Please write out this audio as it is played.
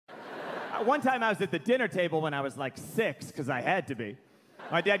One time I was at the dinner table when I was like 6, because I had to be.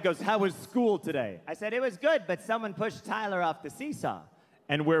 My dad goes, "How was school today?" I said, "It was good, but someone pushed Tyler off the seesaw."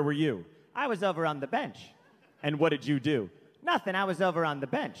 "And where were you?" "I was over on the bench." "And what did you do?" "Nothing, I was over on the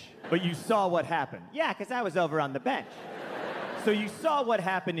bench." "But you saw what happened?" "Yeah, because I was over on the bench." "So you saw what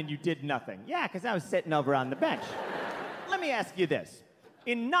happened and you did nothing?" "Yeah, because I was sitting over on the bench." Let me ask you this.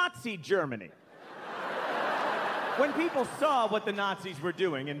 In Nazi Germany, when people saw what the Nazis were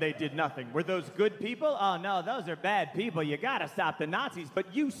doing and they did nothing, were those good people? "Oh, no, those are bad people. You gotta stop the Nazis."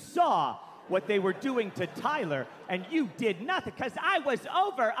 But you saw what they were doing to Tyler, and you did nothing, because I was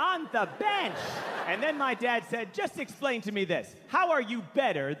over on the bench. And then my dad said, "Just explain to me this. How are you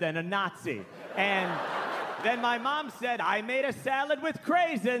better than a Nazi?" And then my mom said, "I made a salad with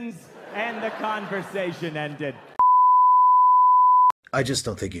craisins," and the conversation ended. I just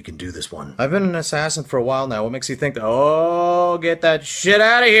don't think you can do this one. I've been an assassin for a while now. What makes you think, oh, get that shit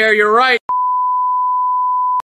out of here, you're right!